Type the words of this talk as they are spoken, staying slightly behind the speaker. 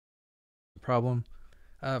problem.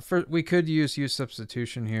 We could use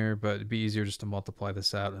substitution here, but it'd be easier just to multiply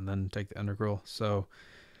this out and then take the integral. So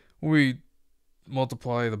we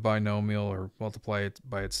multiply the binomial or multiply it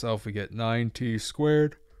by itself, we get 9t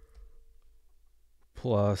squared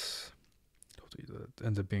plus, it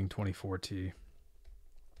ends up being 24t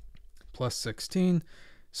plus 16.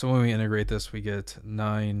 So when we integrate this, we get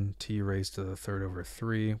 9t raised to the third over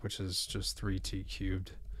 3, which is just 3t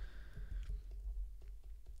cubed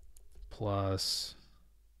plus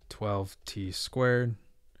 12t squared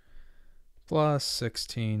plus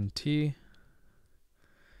 16t.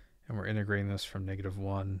 And we're integrating this from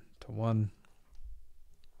 -1 to 1.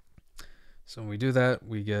 So when we do that,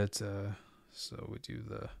 we get, so we do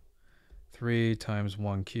the 3 times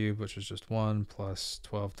 1 cubed, which is just 1, plus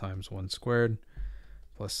 12 times 1 squared,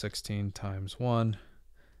 plus 16 times 1,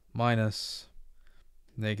 minus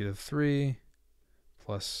 -3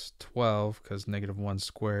 plus 12, because -1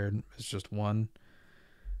 squared is just 1.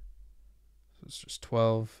 So it's just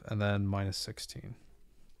 12, and then minus 16.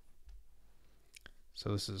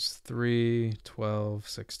 So this is 3, 12,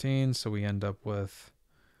 16. So we end up with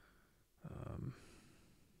 12,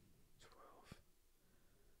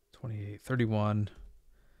 28, 31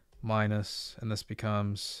 minus, and this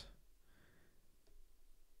becomes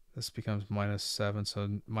minus 7.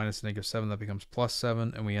 So minus -7, that becomes plus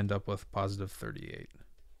 7, and we end up with positive 38.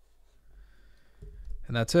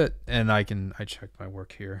 And that's it. And I checked my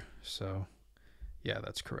work here. So yeah,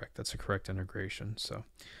 that's correct. That's a correct integration. So,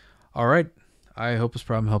 all right. I hope this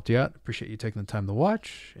problem helped you out. Appreciate you taking the time to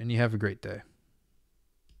watch, and you have a great day.